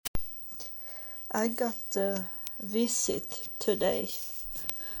I got a visit today,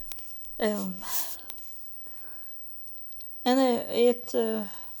 um, and it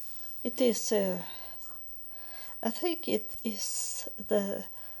is I think it is the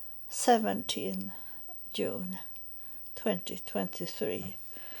 17th June 2023.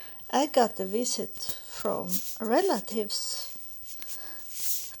 I got a visit from relatives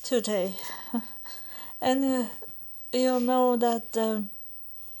today, and you know that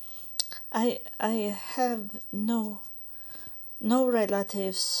I have no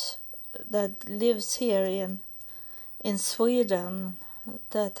relatives that lives here in Sweden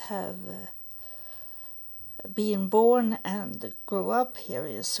that have been born and grew up here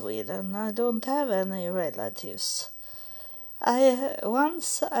in Sweden. I don't have any relatives.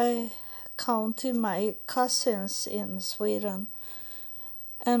 I counted my cousins in Sweden,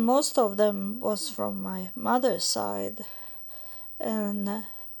 and most of them was from my mother's side, and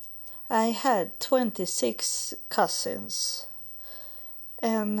I had 26 cousins,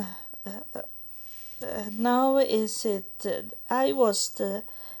 and now is it I was the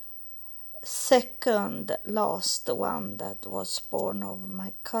second last one that was born of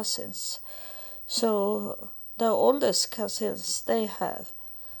my cousins. So the oldest cousins, they have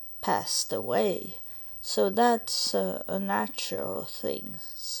passed away. So that's a natural thing.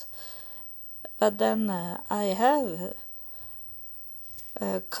 But then I have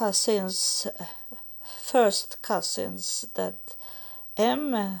cousins, first cousins that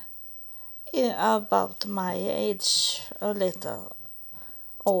am about my age, a little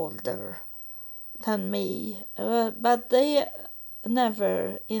older than me, but they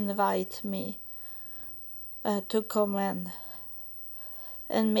never invite me to come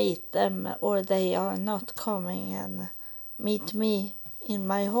and meet them, or they are not coming and meet me in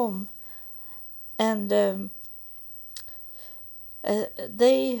my home. And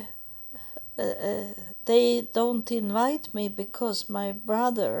they don't invite me because my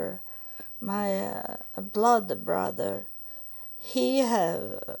brother, my blood brother, he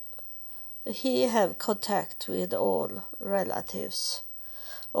have contact with all relatives,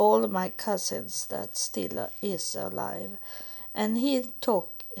 all my cousins that still is alive, and he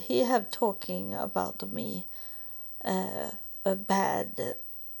have talking about me, bad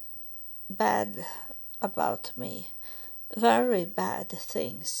about me, very bad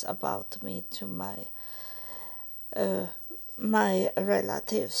things about me to my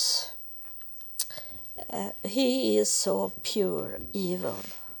relatives. He is so pure evil.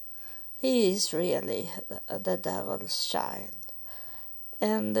 He is really the devil's child.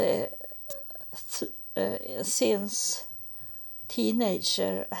 And since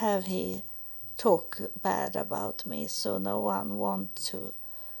teenager have he talk bad about me, so no one want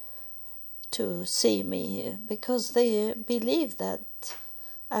to see me, because they believe that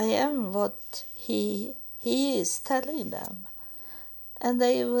I am what he is telling them. And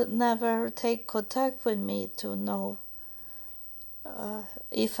they would never take contact with me to know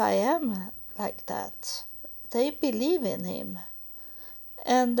if I am like that. They believe in him.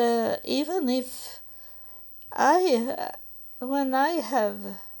 And even if when I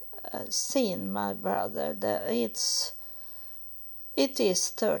have seen my brother, it is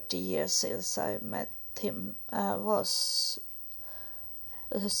 30 years since I met him, was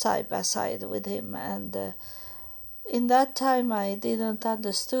side by side with him, and in that time I didn't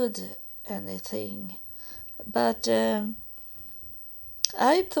understood anything, but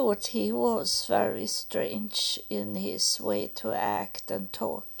I thought he was very strange in his way to act and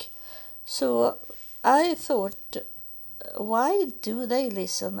talk. So I thought, why do they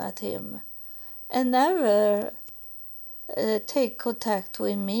listen at him and never take contact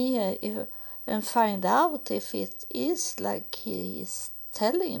with me and find out if it is like he is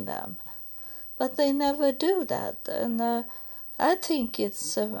telling them? But they never do that, and I think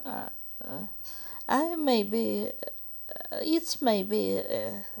it's maybe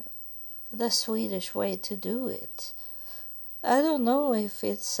the Swedish way to do it. I don't know if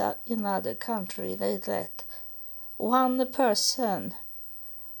it's in other country they let one person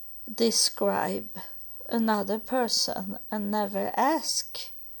describe another person and never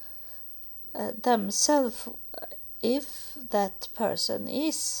ask themselves if that person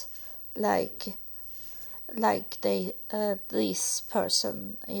is like this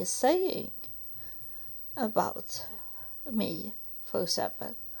person is saying about me, for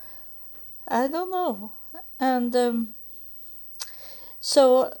example. I don't know. And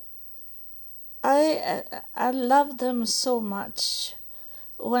so I love them so much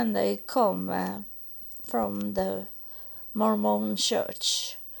when they come from the Mormon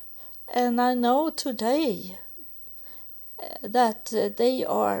church. And I know today that they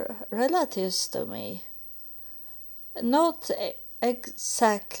are relatives to me. Not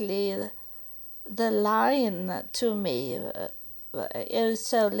exactly the line to me. It's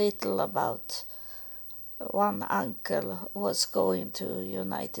so little about one uncle was going to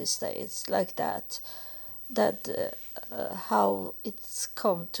United States like that. That how it's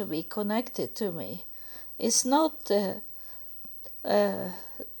come to be connected to me. It's not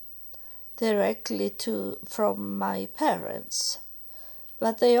directly from my parents,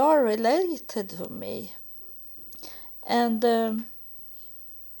 but they are related to me. And there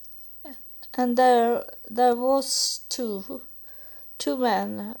was two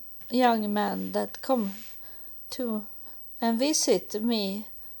men, young men, that come to and visit me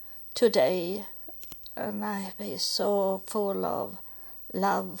today, and I be so full of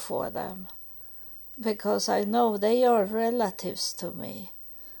love for them because I know they are relatives to me.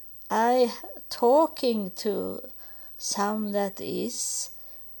 I talking to some that is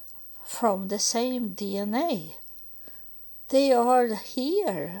from the same DNA. They are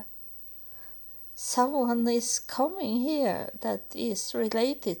here. Someone is coming here that is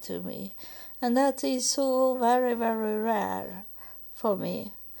related to me, and that is so very, very rare for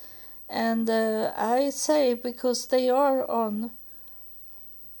me. And I say because they are on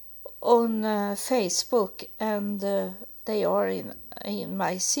Facebook, and they are in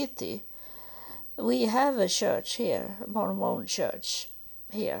my city. We have a church here, Mormon church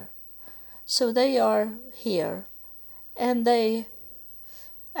here. So they are here, and I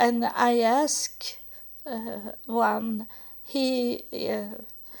ask one.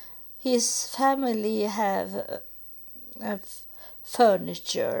 His family have a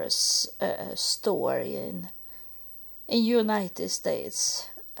furniture store in United States,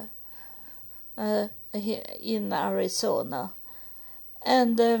 in Arizona,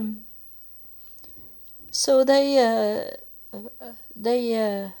 and so they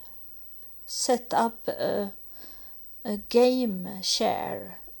set up a game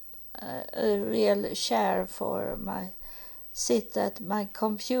share, a real share for my sit at my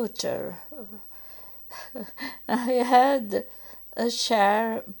computer. I had a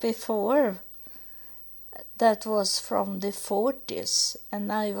share before that was from the 40s,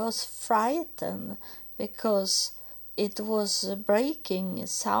 and I was frightened because it was breaking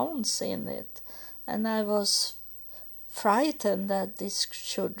sounds in it, and I was frightened that this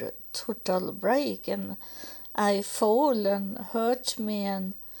should total break and I fall and hurt me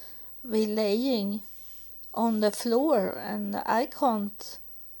and be laying on the floor, and I can't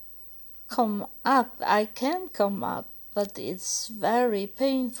come up. I can come up, but it's very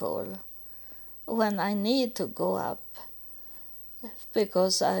painful when I need to go up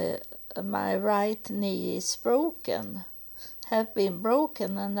because my right knee is broken, have been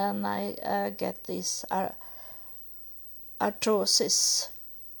broken, and then I get this arthrosis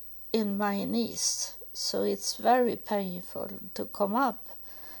in my knees, so it's very painful to come up,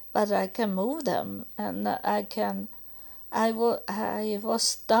 but I can move them, and I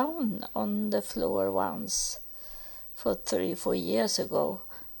was down on the floor once for 3-4 years ago,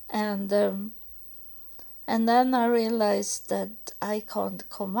 and then I realized that I can't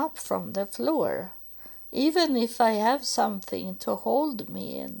come up from the floor, even if I have something to hold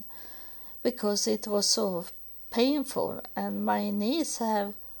me in, because it was so painful, and my knees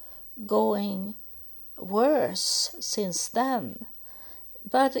have going worse since then.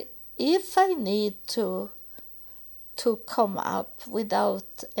 But if I need to come up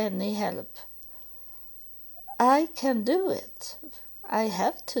without any help, I can do it. I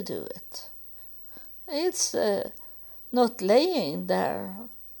have to do it. It's not laying there,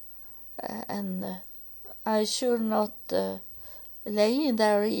 and I should not laying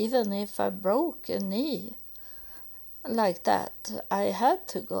there even if I broke a knee like that. I had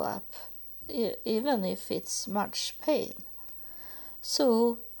to go up, even if it's much pain.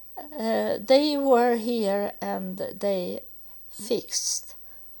 So they were here and they fixed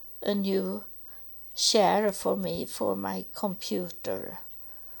a new chair for me for my computer,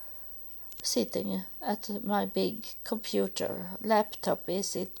 sitting at my big computer. Laptop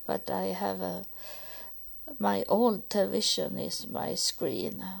is it, but I have my old television is my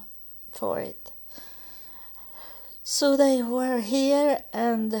screen for it. So they were here,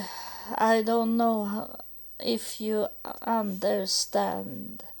 and I don't know if you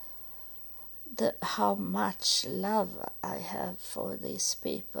understand how much love I have for these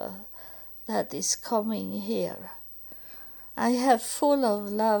people that is coming here. I have full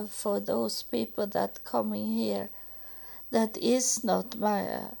of love for those people that coming here that is not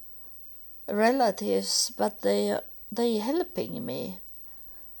my relatives, but they helping me.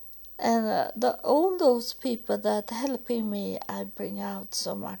 And all those people that helping me, I bring out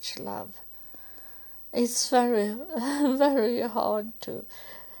so much love. It's very, very hard to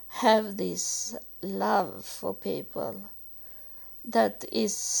have this love for people that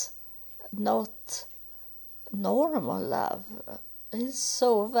is not normal love. It's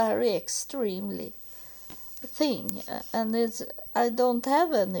so very extremely thing, and I don't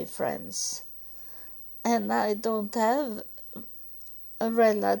have any friends, and I don't have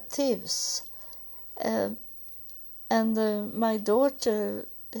relatives, uh, and my daughter,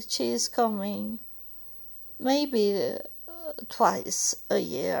 she is coming maybe twice a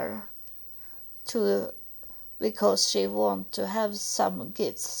year to because she want to have some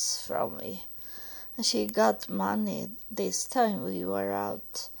gifts from me. And she got money this time we were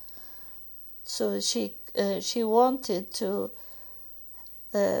out, so she wanted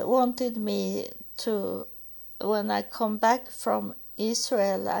me to, when I come back from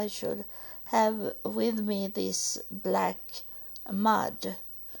Israel, I should have with me this black mud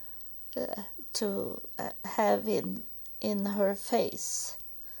to have in her face.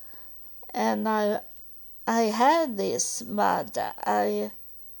 And I had this mud.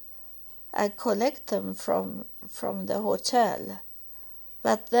 I collect them from the hotel,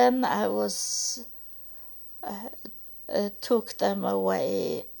 but then I was took them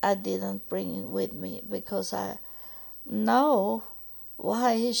away. I didn't bring with me because I know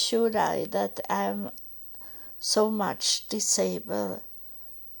why should I that I'm so much disabled.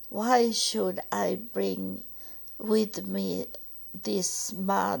 Why should I bring with me this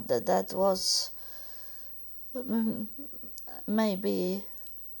mud that was maybe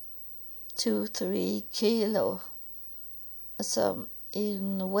 2-3 kilo some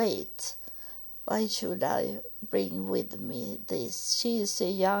in weight? Why should I bring with me this? She is a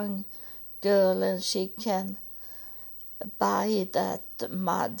young girl and she can buy that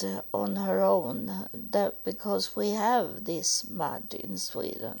mud on her own, that because we have this mud in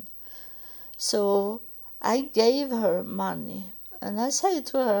Sweden. So I gave her money and I say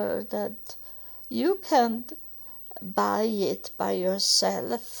to her that you can't buy it by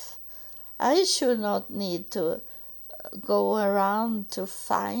yourself. I should not need to go around to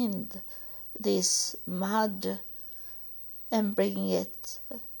find this mud and bring it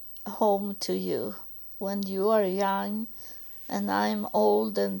home to you when you are young and I'm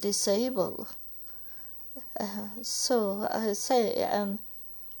old and disabled. So I say, and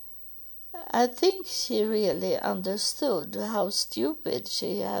I think she really understood how stupid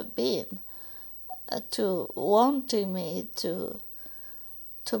she had been to wanting me to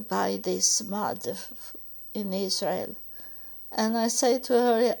buy this mud in Israel. And I say to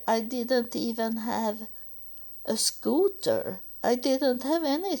her, I didn't even have a scooter. I didn't have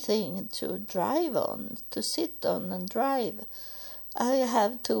anything to drive on, to sit on and drive. I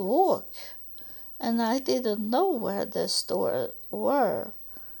have to walk. And I didn't know where the store were,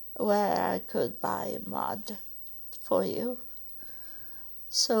 where I could buy mud for you.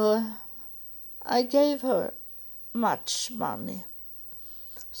 So I gave her much money.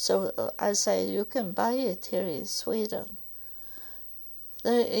 So I say, you can buy it here in Sweden.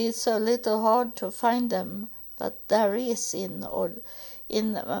 It's a little hard to find them, but there is in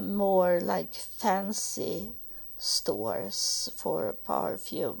more like fancy stores for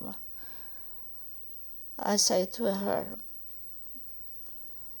perfume. I say to her,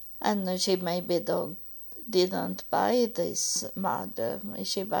 and she maybe didn't buy this mud.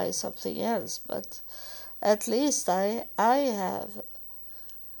 She buys something else, but at least I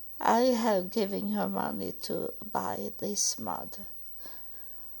have given her money to buy this mud.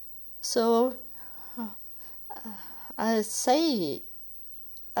 So I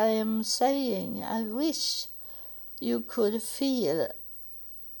am saying, I wish you could feel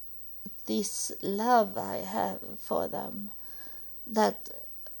this love I have for them, that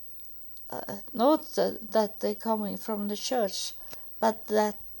not that they're coming from the church, but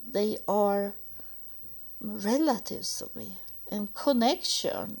that they are relatives to me, and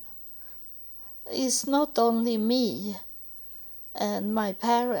connection is not only me and my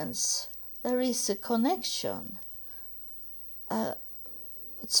parents. There is a connection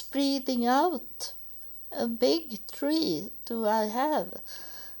spreading out. A big tree do I have,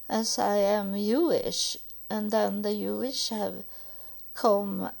 as I am Jewish, and then the Jewish have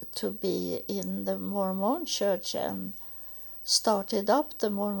come to be in the Mormon church and started up the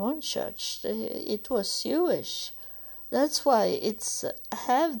Mormon church. It was Jewish. That's why it's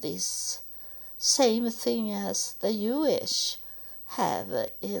have this same thing as the Jewish have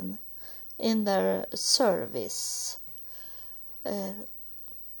in their service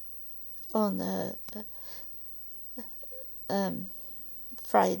on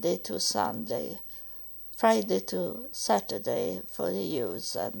Friday to Sunday, Friday to Saturday for the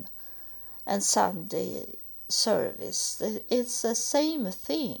youth, and Sunday service. It's the same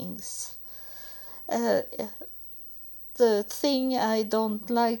things. Uh, the thing I don't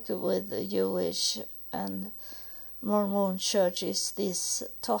like with the Jewish and Mormon church is this: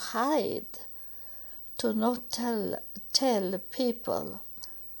 to hide, to not tell people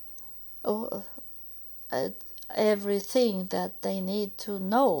oh, everything that they need to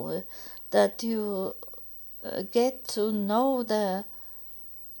know, that you get to know the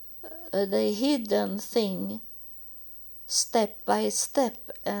hidden thing step by step,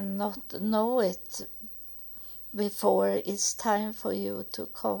 and not know it before it's time for you to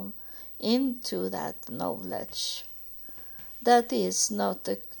come into that knowledge. That is not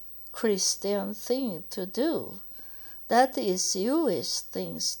a Christian thing to do. That is Jewish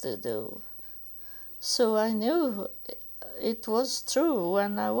things to do. So I knew it was true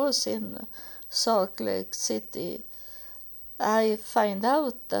when I was in Salt Lake City. I find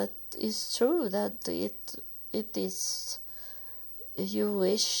out that it's true that it is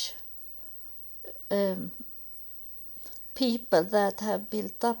Jewish people that have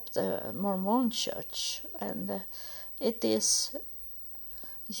built up the Mormon church, and it is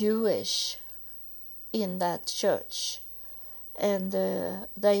Jewish in that church. And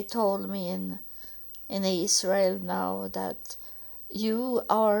they told me in Israel now that you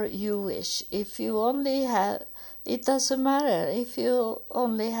are Jewish. If you only have, it doesn't matter if you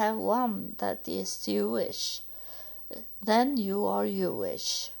only have one that is Jewish, then you are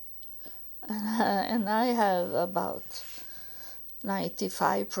Jewish. And I have about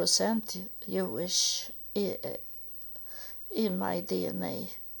 95% Jewish in my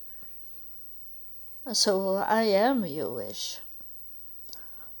DNA. So I am Jewish.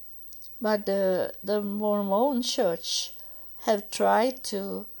 But the Mormon church have tried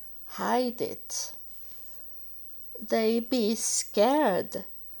to hide it. They be scared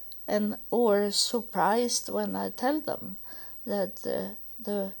or surprised when I tell them that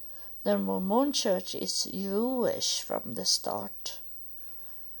the Mormon church is Jewish from the start.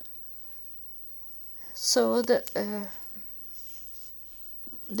 So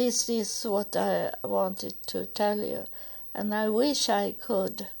this is what I wanted to tell you, and I wish I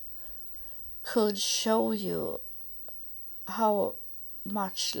could show you how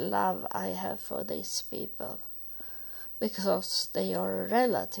much love I have for these people, because they are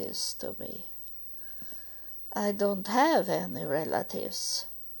relatives to me. I don't have any relatives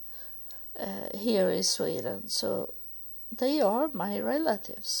here in Sweden, so they are my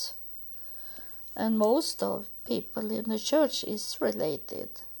relatives. And most of people in the church is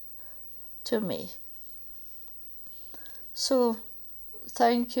related to me. So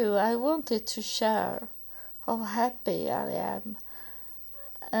thank you. I wanted to share how happy I am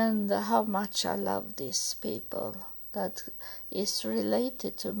and how much I love these people that is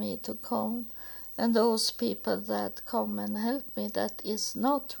related to me to come, and those people that come and help me that is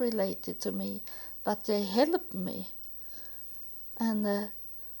not related to me, but they help me. And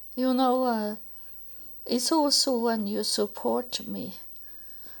it's also when you support me.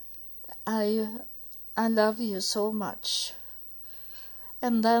 I love you so much.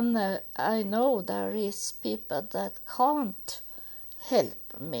 And then I know there is people that can't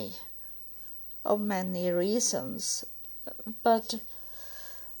help me of many reasons. But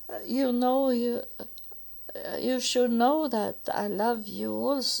you should know that I love you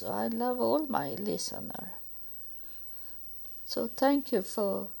also. I love all my listeners. So thank you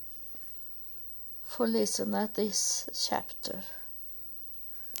for listening at this chapter.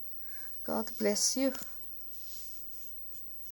 God bless you.